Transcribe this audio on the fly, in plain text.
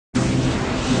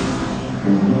How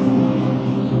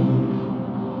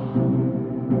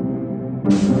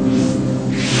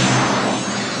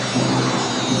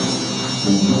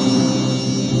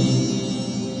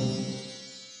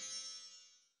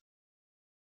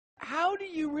do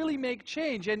you really make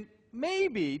change? And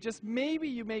maybe, just maybe,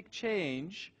 you make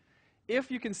change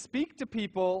if you can speak to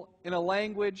people in a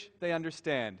language they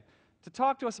understand. To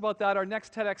talk to us about that, our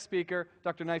next TEDx speaker,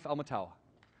 Dr. Naif Mutawa.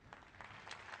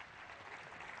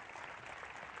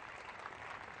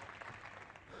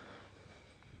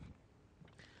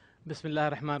 Bismillah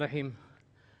ar-Rahman ar-Rahim.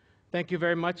 Thank you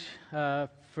very much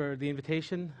for the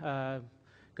invitation. I'm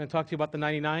going to talk to you about the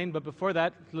 99, but before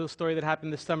that, a little story that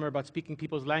happened this summer about speaking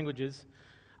people's languages.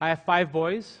 I have 5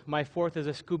 boys. My 4th is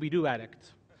a Scooby-Doo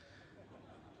addict.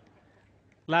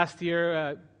 Last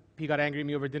year, he got angry at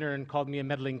me over dinner and called me a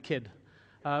meddling kid.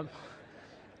 But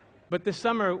this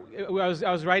summer, I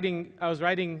was writing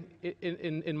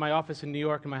in my office in New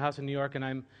York, in my house in New York, and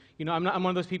I'm one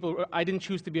of those people. I didn't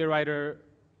choose to be a writer.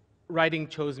 Writing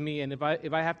chose me, and if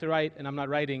I have to write and I'm not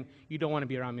writing, you don't want to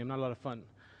be around me. I'm not a lot of fun.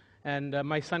 And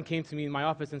my son came to me in my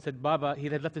office and said, Baba, he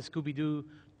had left a Scooby-Doo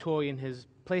toy in his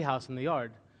playhouse in the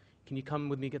yard. Can you come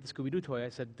with me and get the Scooby-Doo toy? I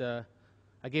said,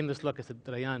 I gave him this look. I said,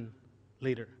 Rayan,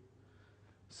 later.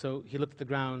 So he looked at the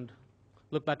ground,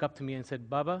 looked back up to me and said,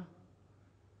 Baba,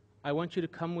 I want you to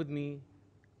come with me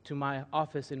to my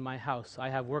office in my house. I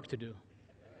have work to do.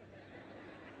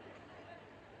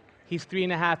 He's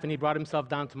 3.5, and he brought himself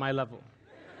down to my level.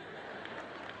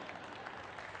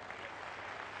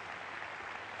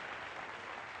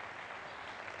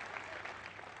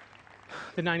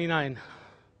 The 99.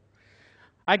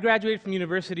 I graduated from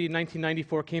university in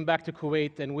 1994, came back to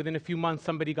Kuwait, and within a few months,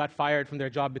 somebody got fired from their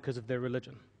job because of their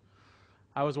religion.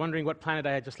 I was wondering what planet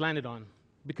I had just landed on.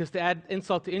 Because to add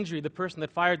insult to injury, the person that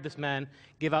fired this man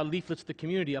gave out leaflets to the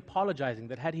community apologizing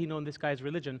that had he known this guy's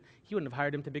religion, he wouldn't have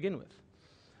hired him to begin with.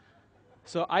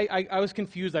 So I was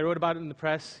confused. I wrote about it in the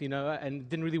press, and it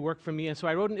didn't really work for me. And so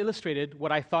I wrote and illustrated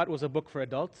what I thought was a book for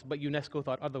adults, but UNESCO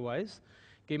thought otherwise.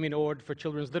 Gave me an award for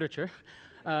children's literature.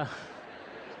 And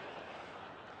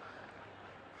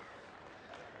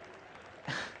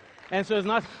so as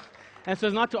not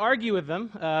to argue with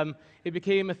them, it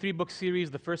became a 3-book series.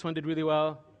 The first one did really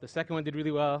well. The second one did really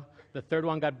well. The third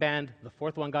one got banned. The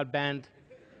fourth one got banned.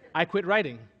 I quit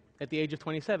writing at the age of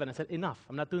 27. I said, enough.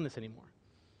 I'm not doing this anymore.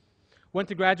 Went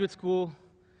to graduate school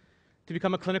to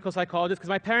become a clinical psychologist because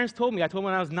my parents told me, I told them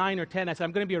when I was 9 or 10, I said,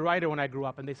 I'm going to be a writer when I grow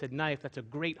up. And they said, Naif, that's a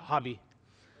great hobby.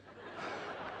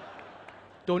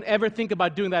 Don't ever think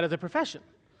about doing that as a profession.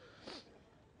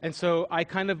 And so I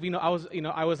kind of,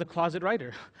 I was a closet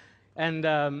writer. And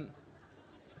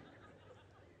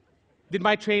did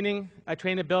my training. I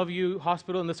trained at Bellevue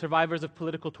Hospital in the Survivors of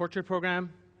Political Torture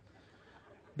program.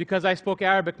 Because I spoke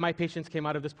Arabic, my patients came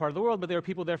out of this part of the world, but there were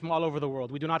people there from all over the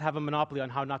world. We do not have a monopoly on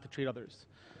how not to treat others.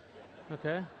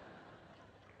 Okay?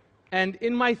 And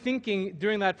in my thinking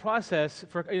during that process,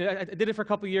 I did it for a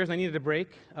couple of years, and I needed a break.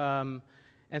 And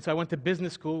so I went to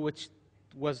business school, which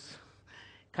was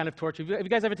kind of torture. Have you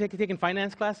guys ever taken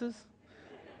finance classes?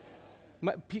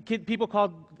 People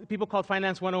called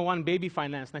Finance 101 baby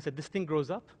finance, and I said, this thing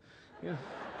grows up?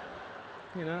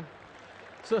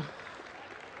 So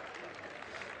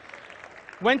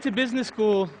went to business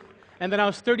school, and then I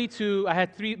was 32. I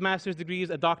had 3 master's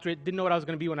degrees, a doctorate, didn't know what I was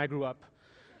going to be when I grew up.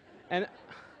 And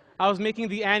I was making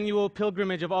the annual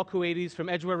pilgrimage of all Kuwaitis from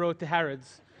Edgware Road to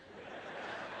Harrods.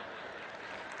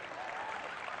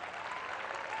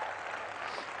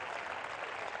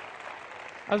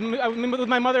 I was with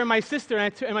my mother and my sister,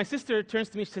 and my sister turns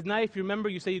to me, she says, Naif, you remember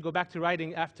you say you go back to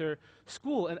writing after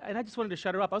school? And I just wanted to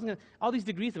shut her up. All these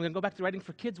degrees, I'm going to go back to writing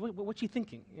for kids. What's she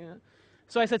thinking?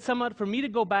 So I said, somewhat, for me to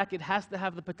go back, it has to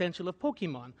have the potential of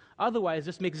Pokemon. Otherwise,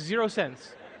 this makes 0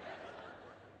 sense.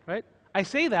 Right? I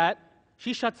say that,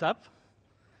 she shuts up,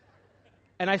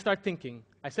 and I start thinking.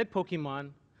 I said Pokemon.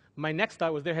 My next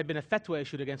thought was there had been a fatwa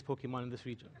issued against Pokemon in this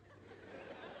region.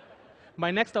 My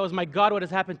next thought was, my God, what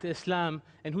has happened to Islam,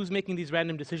 and who's making these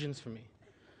random decisions for me?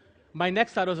 My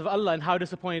next thought was of Allah and how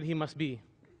disappointed He must be.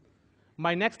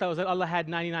 My next thought was that Allah had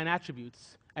 99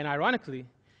 attributes, and ironically,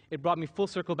 it brought me full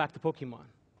circle back to Pokemon.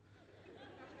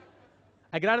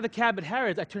 I got out of the cab at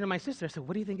Harrods, I turned to my sister, I said,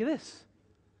 what do you think of this?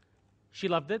 She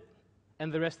loved it,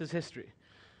 and the rest is history.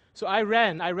 So I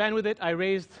ran with it. I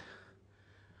raised,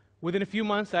 within a few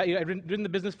months, I'd written the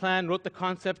business plan, wrote the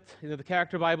concept, the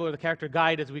character Bible, or the character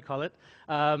guide, as we call it,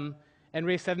 and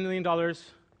raised $7 million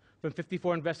from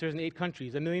 54 investors in 8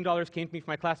 countries. $1 million came to me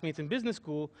from my classmates in business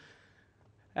school.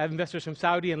 I have investors from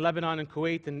Saudi and Lebanon and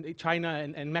Kuwait and China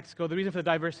and Mexico. The reason for the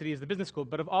diversity is the business school.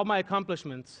 But of all my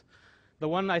accomplishments, the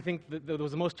one I think that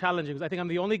was the most challenging was I think I'm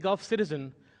the only Gulf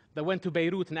citizen that went to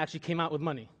Beirut and actually came out with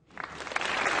money.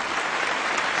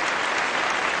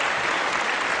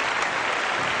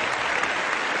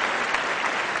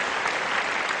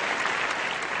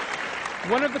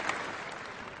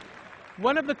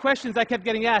 One of the questions I kept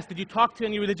getting asked, did you talk to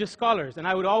any religious scholars? And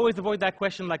I would always avoid that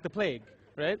question like the plague,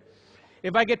 right?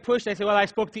 If I get pushed, I say, well, I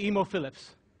spoke to Emo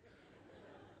Phillips.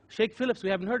 Sheikh Phillips, we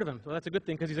haven't heard of him. Well, that's a good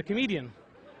thing because he's a comedian.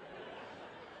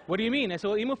 What do you mean? I said,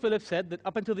 well, Emo Phillips said that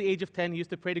up until the age of 10, he used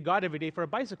to pray to God every day for a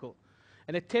bicycle.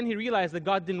 And at 10, he realized that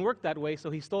God didn't work that way, so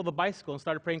he stole the bicycle and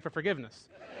started praying for forgiveness.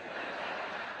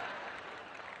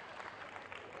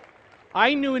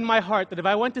 I knew in my heart that if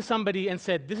I went to somebody and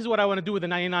said, this is what I want to do with the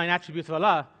 99 attributes of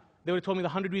Allah, they would have told me the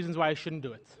 100 reasons why I shouldn't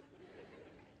do it.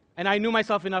 And I knew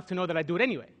myself enough to know that I'd do it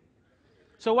anyway.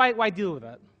 So why deal with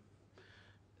that?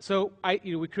 So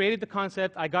we created the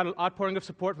concept. I got an outpouring of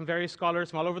support from various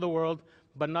scholars from all over the world,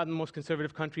 but not in the most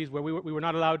conservative countries, where we were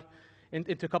not allowed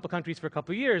into a couple of countries for a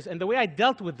couple of years. And the way I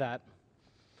dealt with that,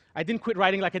 I didn't quit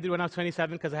writing like I did when I was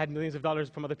 27 because I had millions of dollars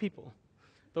from other people,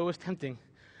 though it was tempting.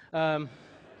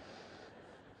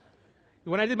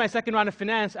 When I did my second round of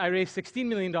finance, I raised $16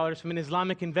 million from an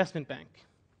Islamic investment bank,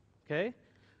 okay?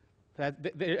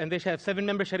 And they have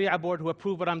 7-member Sharia board who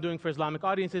approve what I'm doing for Islamic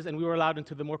audiences, and we were allowed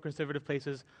into the more conservative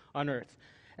places on earth.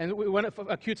 And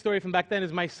a cute story from back then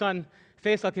is my son,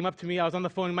 Faisal, came up to me. I was on the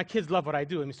phone, and my kids love what I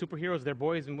do. I mean, superheroes, they're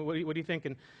boys, and what do you think?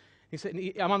 And he said,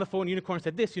 I'm on the phone, Unicorn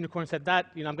said this, Unicorn said that.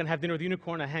 You know, I'm going to have dinner with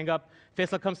Unicorn. I hang up.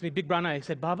 Faisal comes to me, big brown eye. He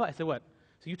said, Baba? I said, what?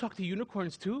 So you talk to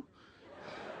unicorns too?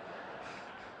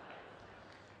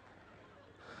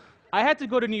 I had to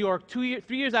go to New York 3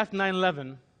 years after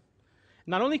 9/11,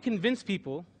 not only convince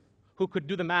people who could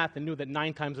do the math and knew that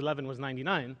 9 times 11 was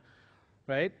 99,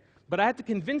 right? But I had to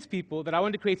convince people that I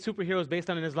wanted to create superheroes based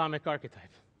on an Islamic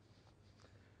archetype.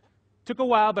 Took a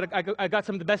while, but I got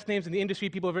some of the best names in the industry.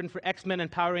 People have written for X-Men and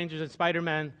Power Rangers and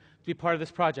Spider-Man to be part of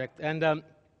this project. And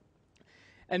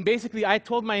basically, I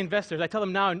told my investors, I tell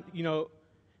them now, you know,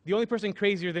 the only person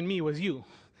crazier than me was you,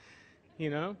 you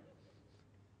know?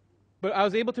 But I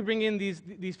was able to bring in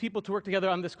these people to work together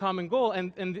on this common goal,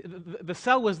 and the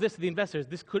sell was this to the investors: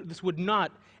 this would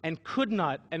not, and could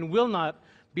not, and will not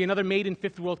be another made in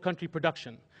fifth world country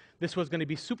production. This was going to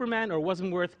be Superman, or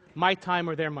wasn't worth my time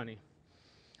or their money.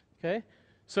 Okay?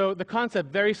 So the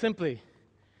concept, very simply,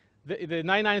 the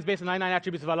 99 is based on 99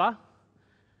 attributes of Allah.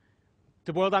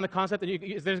 To boil down the concept,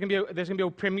 there's going to be a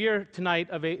premiere tonight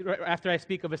after I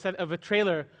speak of a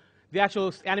trailer. The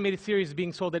actual animated series is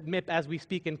being sold at MIP as we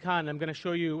speak in Cannes. I'm going to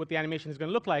show you what the animation is going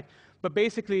to look like. But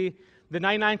basically, the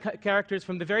 99 characters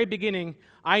from the very beginning,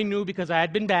 I knew because I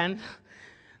had been banned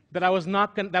that that was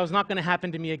not going to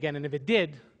happen to me again. And if it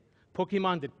did,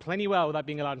 Pokemon did plenty well without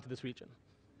being allowed into this region,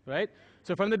 right?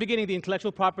 So from the beginning, the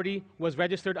intellectual property was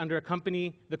registered under a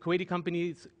company, the Kuwaiti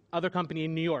company's other company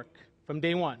in New York, from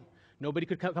day one. Nobody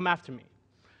could come after me.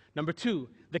 Number 2,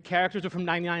 the characters were from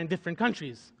 99 different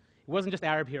countries. It wasn't just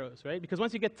Arab heroes, right? Because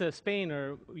once you get to Spain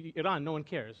or Iran, no one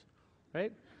cares,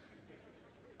 right?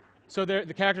 So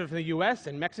the characters are from the US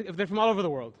and Mexico, they're from all over the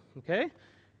world, okay?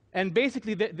 And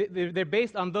basically, they're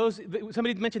based on those.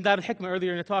 Somebody mentioned Dar al-Hikmah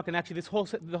earlier in the talk, and actually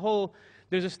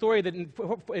there's a story that in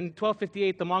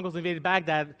 1258, the Mongols invaded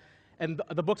Baghdad, and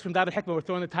the books from Dar al-Hikmah were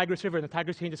thrown in the Tigris River, and the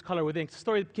Tigris changes color with ink. It's a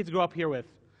story that kids grow up here with.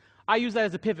 I used that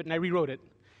as a pivot, and I rewrote it.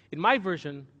 In my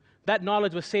version, that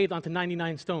knowledge was saved onto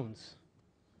 99 stones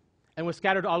and was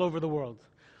scattered all over the world.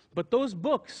 But those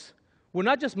books were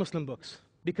not just Muslim books,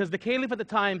 because the caliph at the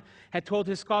time had told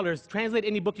his scholars, translate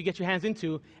any book you get your hands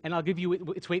into, and I'll give you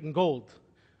its weight in gold.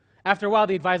 After a while,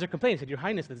 the advisor complained. He said, Your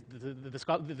Highness,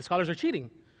 the scholars are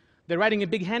cheating. They're writing in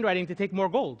big handwriting to take more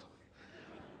gold.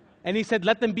 And he said,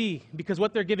 let them be, because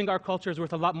what they're giving our culture is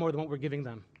worth a lot more than what we're giving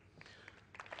them.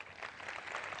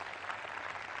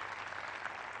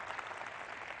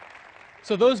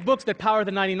 So those books that power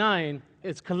the 99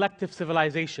 is collective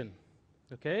civilization,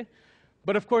 okay?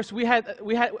 But of course,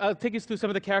 I'll take you through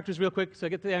some of the characters real quick so I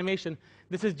get to the animation.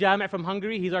 This is Jami' from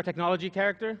Hungary. He's our technology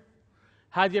character.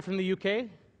 Hadia from the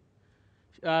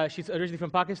UK. She's originally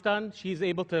from Pakistan. She's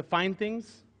able to find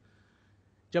things.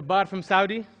 Jabbar from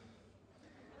Saudi.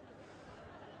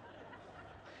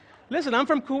 Listen, I'm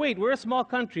from Kuwait. We're a small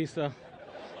country, so.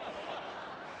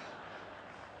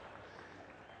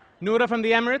 Noura from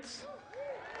the Emirates.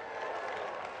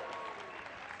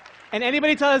 And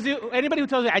anybody who tells you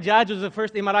Ajaj was the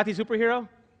first Emirati superhero?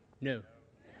 No.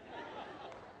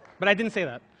 But I didn't say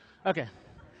that. Okay.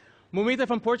 Mumita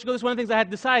from Portugal is one of the things I had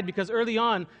to decide, because early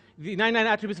on, the 99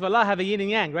 attributes of Allah have a yin and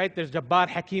yang, right? There's Jabbar,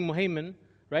 Hakim, Muhaymin,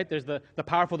 right? There's the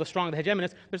powerful, the strong, the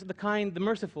hegemonist. There's the kind, the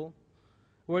merciful.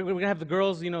 we're going to have the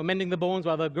girls, mending the bones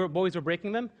while the boys were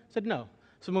breaking them. I said, no.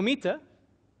 So Momita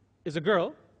is a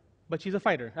girl, but she's a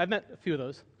fighter. I've met a few of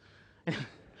those.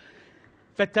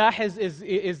 Fattah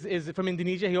is from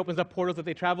Indonesia. He opens up portals that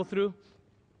they travel through.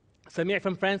 Samir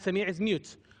from France. Samir is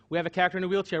mute. We have a character in a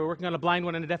wheelchair. We're working on a blind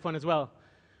one and a deaf one as well.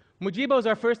 Mujibo is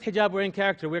our first hijab-wearing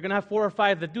character. We're going to have 4 or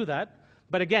 5 that do that.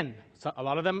 But again, a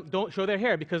lot of them don't show their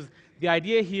hair because the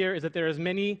idea here is that there are as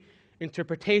many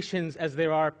interpretations as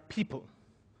there are people.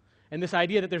 And this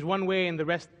idea that there's one way and the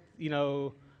rest,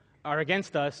 are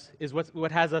against us is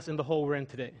what has us in the hole we're in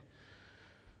today.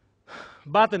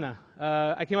 Batina.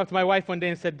 I came up to my wife one day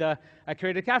and said, I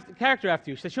created a character after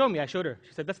you. She said, show me. I showed her.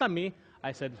 She said, that's not me.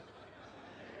 I said,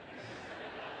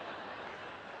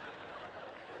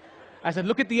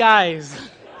 look at the eyes.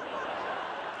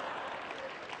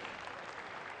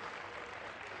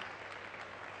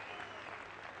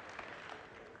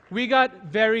 We got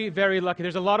very, very lucky.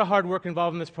 There's a lot of hard work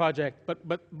involved in this project,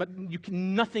 but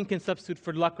nothing can substitute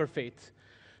for luck or fate.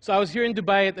 So I was here in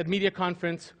Dubai at the media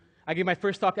conference. I gave my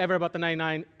first talk ever about the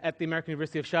 99 at the American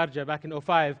University of Sharjah back in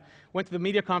 2005. Went to the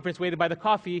media conference, waited by the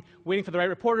coffee, waiting for the right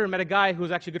reporter, met a guy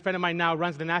who's actually a good friend of mine now,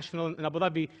 runs the National in Abu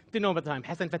Dhabi. Didn't know him at the time.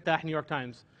 Hassan Fattah, New York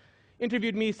Times.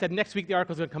 Interviewed me, said next week the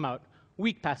article's going to come out.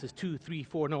 Week passes, 2, 3,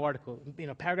 4, no article.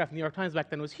 Paragraph in the New York Times back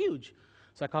then was huge.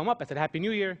 So I called him up. I said, Happy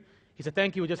New Year. He said,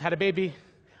 thank you, we just had a baby.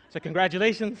 I said,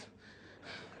 congratulations.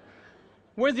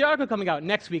 Where's the article coming out?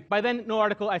 Next week. By then, no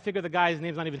article. I figure the guy's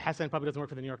name's not even Hassan, probably doesn't work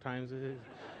for the New York Times.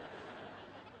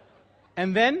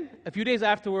 And then, a few days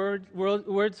afterwards,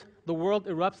 the world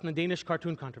erupts in the Danish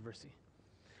cartoon controversy.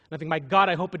 And I think, my God,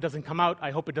 I hope it doesn't come out.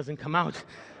 I hope it doesn't come out.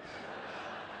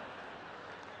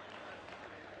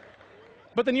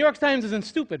 But the New York Times isn't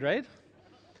stupid, right?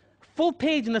 Full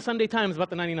page in the Sunday Times about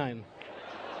the 99.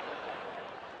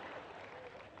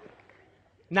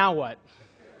 Now what?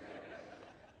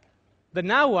 The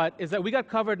now what is that we got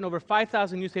covered in over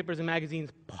 5,000 newspapers and magazines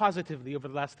positively over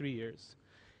the last 3 years.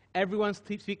 Everyone's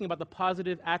speaking about the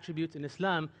positive attributes in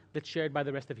Islam that's shared by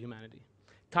the rest of humanity.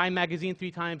 Time magazine 3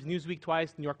 times, Newsweek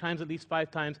twice, New York Times at least 5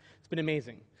 times. It's been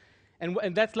amazing.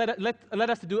 And that's led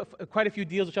us to do quite a few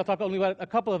deals, which I'll talk only about a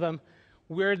couple of them.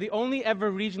 We're the only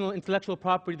ever regional intellectual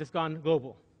property that's gone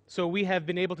global. So we have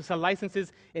been able to sell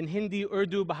licenses in Hindi,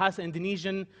 Urdu, Bahasa,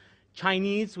 Indonesian,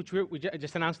 Chinese, which we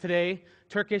just announced today,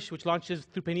 Turkish, which launches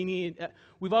through Panini.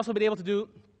 We've also been able to do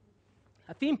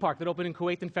a theme park that opened in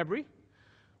Kuwait in February.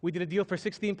 We did a deal for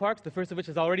 6 theme parks, the first of which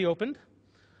has already opened.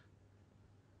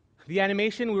 The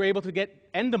animation, we were able to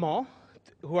get Endemol,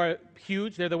 who are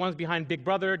huge. They're the ones behind Big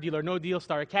Brother, Deal or No Deal,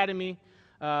 Star Academy.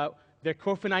 They're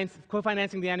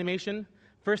co-financing the animation.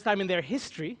 First time in their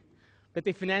history that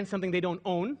they finance something they don't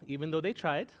own, even though they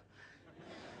tried.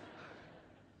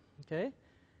 Okay?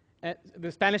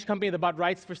 The Spanish company that bought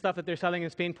rights for stuff that they're selling in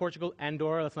Spain, Portugal,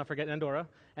 Andorra, let's not forget Andorra,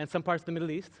 and some parts of the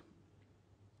Middle East.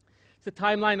 It's a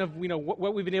timeline of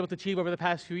what we've been able to achieve over the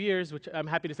past few years, which I'm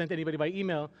happy to send to anybody by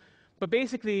email. But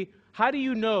basically, how do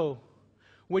you know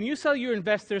when you sell your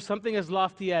investors something as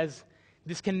lofty as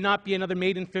this cannot be another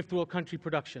made in fifth world country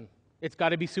production? It's got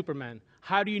to be Superman.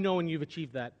 How do you know when you've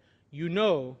achieved that? You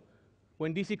know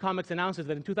when DC Comics announces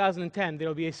that in 2010 there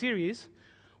will be a series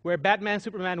where Batman,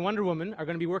 Superman, Wonder Woman are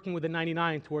going to be working with the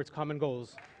 99 towards common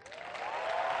goals.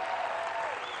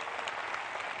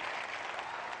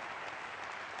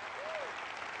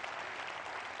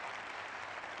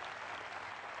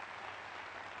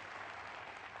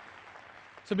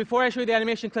 So before I show you the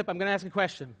animation clip, I'm going to ask a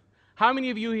question. How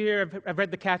many of you here have read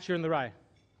The Catcher in the Rye?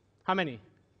 How many?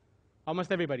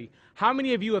 Almost everybody. How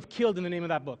many of you have killed in the name of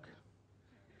that book?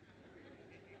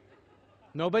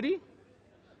 Nobody?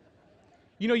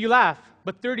 You laugh,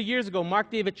 but 30 years ago,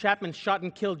 Mark David Chapman shot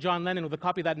and killed John Lennon with a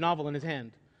copy of that novel in his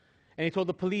hand. And he told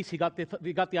the police he got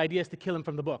the ideas to kill him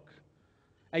from the book.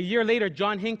 A year later,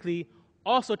 John Hinckley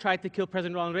also tried to kill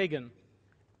President Ronald Reagan.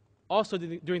 Also,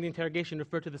 during the interrogation,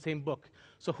 referred to the same book.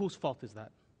 So whose fault is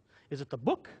that? Is it the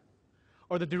book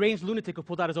or the deranged lunatic who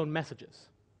pulled out his own messages?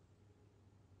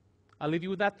 I'll leave you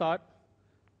with that thought.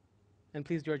 And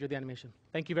please, George, the animation.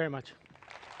 Thank you very much.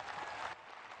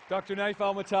 Dr. Naif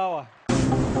Mutawa.